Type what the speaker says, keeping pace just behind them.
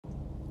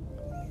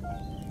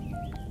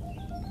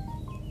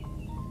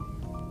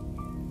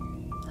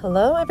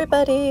Hello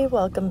everybody,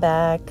 welcome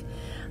back.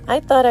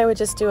 I thought I would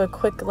just do a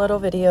quick little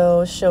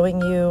video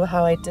showing you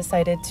how I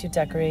decided to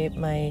decorate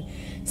my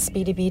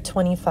Speedy B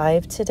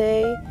 25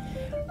 today.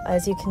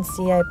 As you can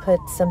see, I put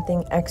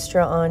something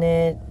extra on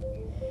it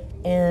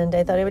and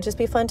I thought it would just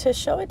be fun to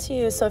show it to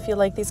you. So if you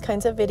like these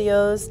kinds of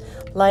videos,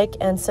 like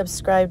and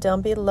subscribe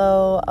down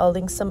below. I'll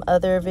link some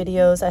other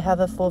videos. I have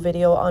a full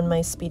video on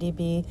my Speedy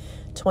B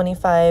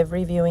 25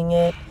 reviewing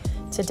it.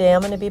 Today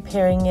I'm going to be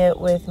pairing it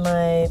with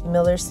my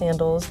Miller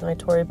sandals, my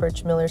Tory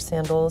Burch Miller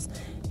sandals,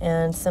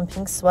 and some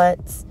pink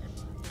sweats.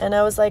 And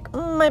I was like,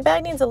 my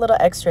bag needs a little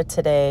extra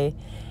today.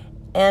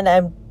 And I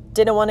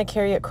didn't want to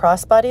carry it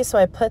crossbody, so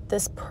I put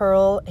this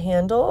pearl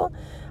handle.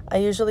 I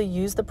usually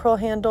use the pearl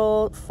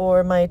handle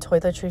for my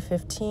Toiletry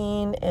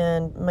 15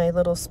 and my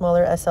little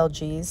smaller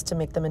SLGs to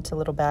make them into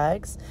little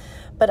bags.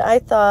 But I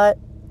thought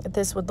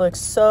this would look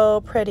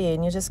so pretty,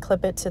 and you just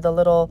clip it to the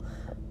little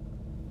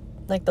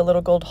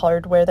gold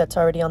hardware that's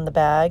already on the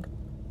bag.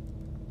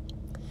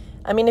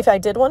 I mean, if I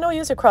did want to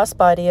use a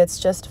crossbody, it's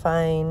just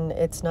fine.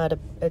 It's not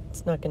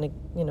gonna,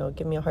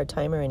 give me a hard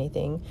time or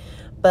anything.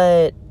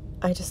 But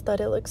I just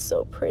thought it looks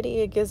so pretty.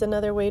 It gives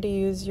another way to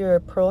use your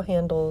pearl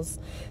handles.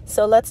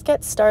 So let's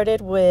get started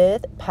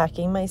with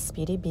packing my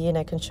Speedy B, and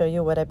I can show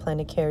you what I plan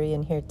to carry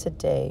in here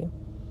today.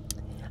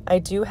 I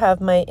do have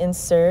my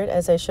insert,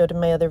 as I showed in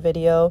my other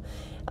video.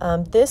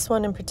 This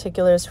one in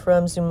particular is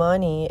from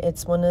Zoomoni.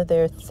 It's one of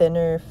their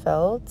thinner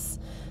felts.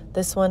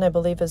 This one I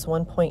believe is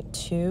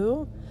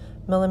 1.2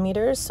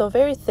 millimeters, so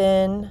very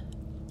thin.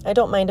 I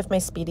don't mind if my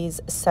Speedies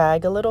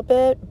sag a little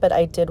bit, but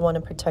I did want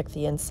to protect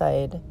the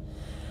inside.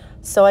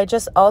 So I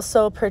just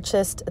also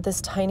purchased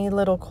this tiny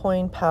little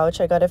coin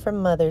pouch. I got it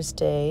from Mother's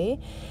Day,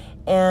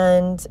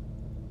 and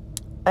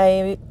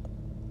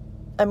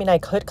I mean, I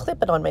could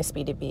clip it on my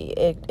Speedy B.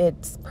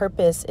 Its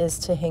purpose is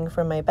to hang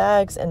from my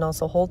bags and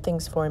also hold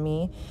things for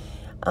me.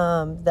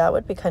 That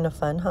would be kind of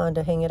fun, huh?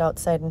 To hang it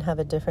outside and have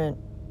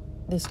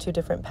these two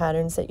different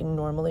patterns that you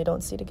normally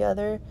don't see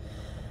together.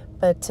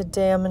 But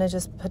today I'm gonna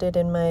just put it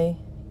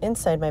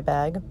inside my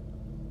bag.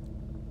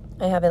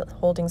 I have it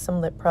holding some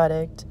lip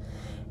product,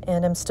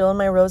 and I'm still in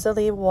my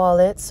Rosalie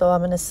wallet, so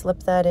I'm gonna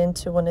slip that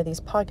into one of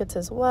these pockets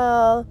as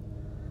well.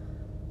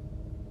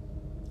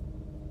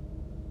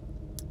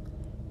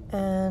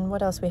 And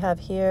what else we have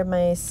here?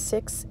 My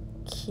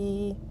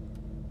 6-key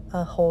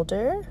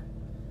holder.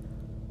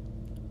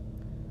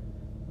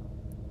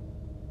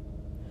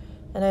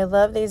 And I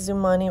love these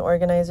Zoomoni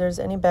organizers,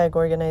 any bag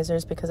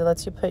organizers, because it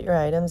lets you put your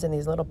items in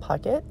these little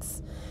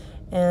pockets.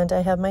 And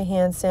I have my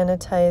hand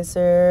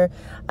sanitizer.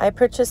 I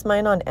purchased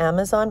mine on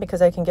Amazon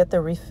because I can get the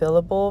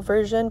refillable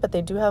version, but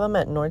they do have them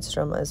at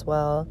Nordstrom as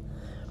well.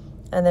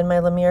 And then my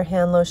Damier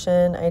hand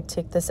lotion. I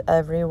take this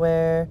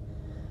everywhere.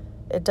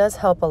 It does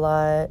help a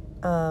lot.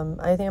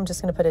 I think I'm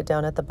just going to put it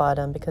down at the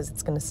bottom because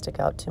it's going to stick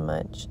out too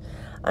much.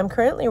 I'm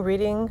currently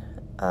reading,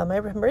 I'm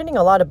reading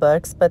a lot of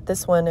books, but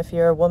this one, if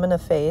you're a woman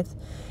of faith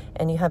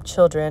and you have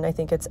children, I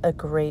think it's a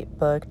great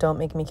book. Don't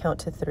Make Me Count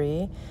to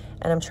 3.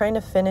 And I'm trying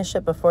to finish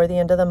it before the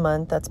end of the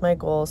month. That's my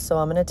goal. So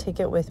I'm going to take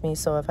it with me,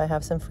 so if I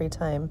have some free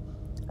time,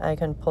 I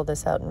can pull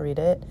this out and read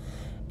it.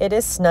 It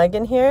is snug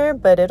in here,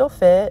 but it'll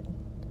fit.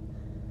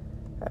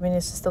 I mean,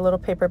 it's just a little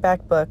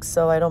paperback book,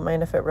 so I don't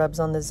mind if it rubs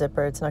on the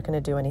zipper. It's not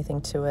going to do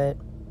anything to it.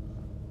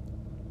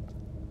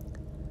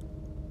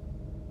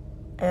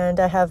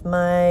 And I have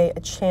my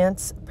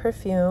Chance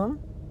perfume.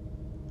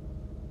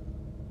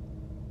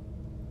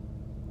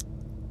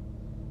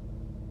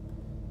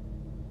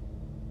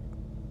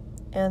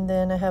 And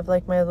then I have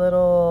like my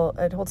little,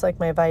 it holds like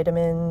my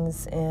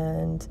vitamins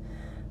and,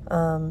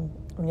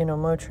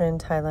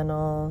 Motrin,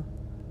 Tylenol.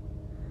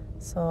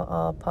 So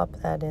I'll pop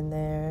that in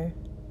there.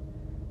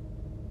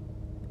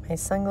 My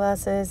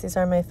sunglasses, these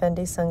are my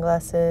Fendi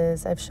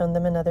sunglasses. I've shown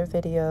them in other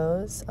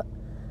videos.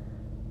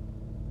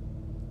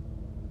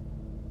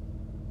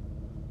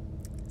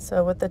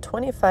 So with the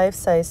 25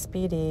 size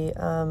Speedy,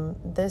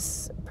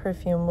 this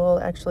perfume will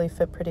actually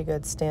fit pretty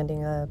good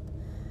standing up.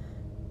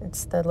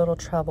 It's the little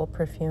travel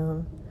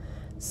perfume.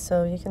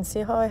 So you can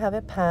see how I have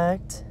it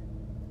packed.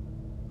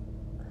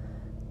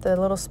 The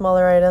little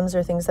smaller items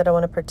are things that I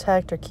want to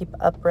protect or keep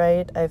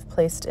upright. I've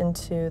placed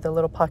into the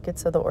little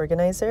pockets of the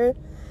organizer.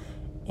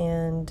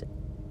 And,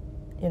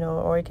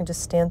 or you can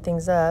just stand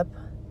things up.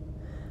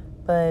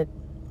 But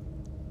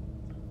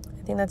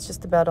I think that's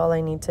just about all I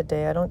need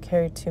today. I don't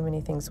carry too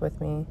many things with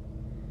me.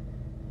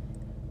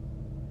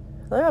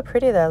 Look how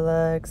pretty that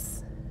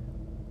looks.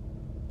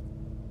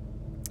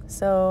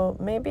 So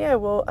maybe I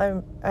will,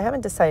 I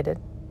haven't decided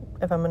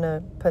if I'm going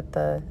to put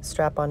the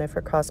strap on it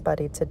for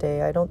crossbody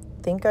today. I don't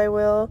think I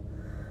will.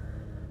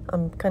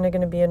 I'm kind of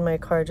going to be in my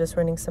car just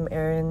running some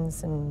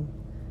errands and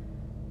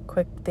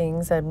quick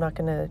things. I'm not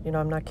going to,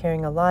 I'm not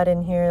carrying a lot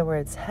in here where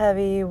it's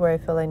heavy, where I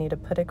feel I need to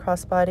put it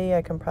crossbody.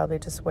 I can probably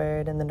just wear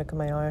it in the nook of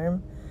my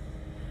arm.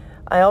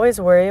 I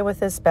always worry with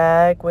this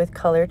bag with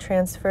color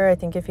transfer. I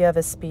think if you have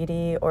a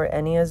Speedy or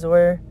any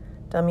Damier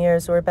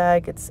Azur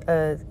bag, it's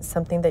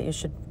something that you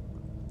should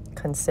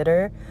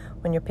consider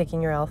when you're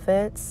picking your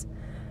outfits.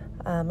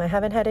 I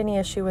haven't had any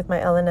issue with my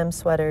L&M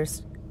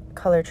sweaters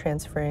color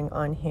transferring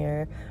on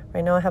here.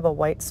 Right now I have a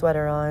white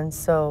sweater on,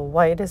 so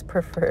white is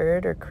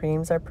preferred, or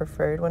creams are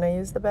preferred when I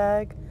use the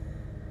bag.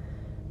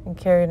 And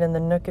carry it in the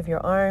nook of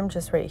your arm,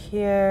 just right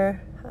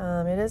here.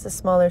 It is a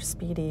smaller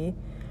Sppedy,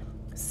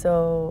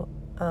 so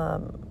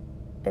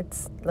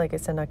it's, like I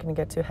said, not going to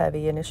get too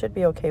heavy, and it should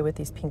be okay with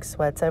these pink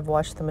sweats. I've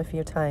washed them a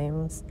few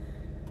times.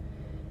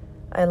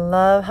 I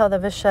love how the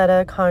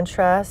vachetta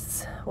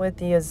contrasts with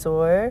the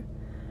azure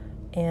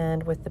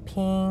and with the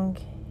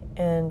pink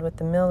and with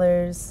the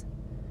millers.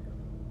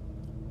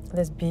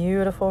 This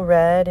beautiful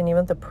red, and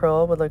even the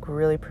pearl would look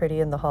really pretty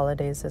in the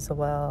holidays as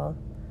well.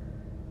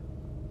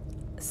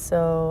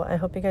 So I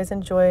hope you guys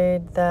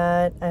enjoyed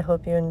that. I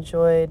hope you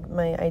enjoyed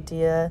my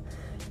idea.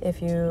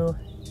 If you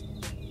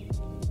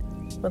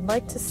would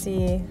like to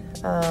see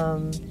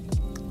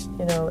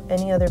you know,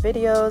 any other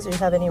videos, or you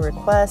have any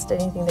requests,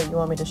 anything that you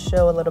want me to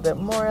show a little bit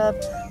more of,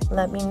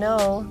 let me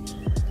know.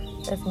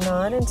 If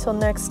not, until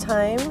next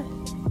time,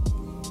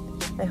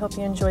 I hope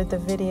you enjoyed the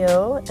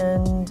video,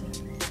 and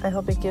I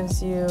hope it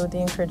gives you the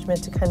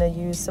encouragement to kind of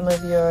use some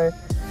of your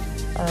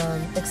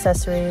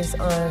accessories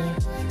on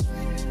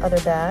other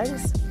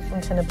bags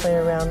and kind of play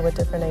around with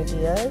different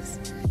ideas.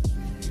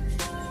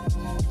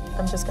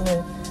 I'm just going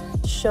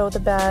to show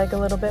the bag a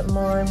little bit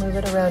more and move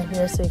it around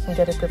here so you can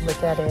get a good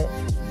look at it.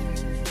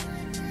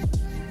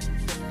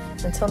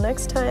 Until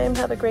next time,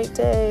 have a great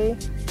day.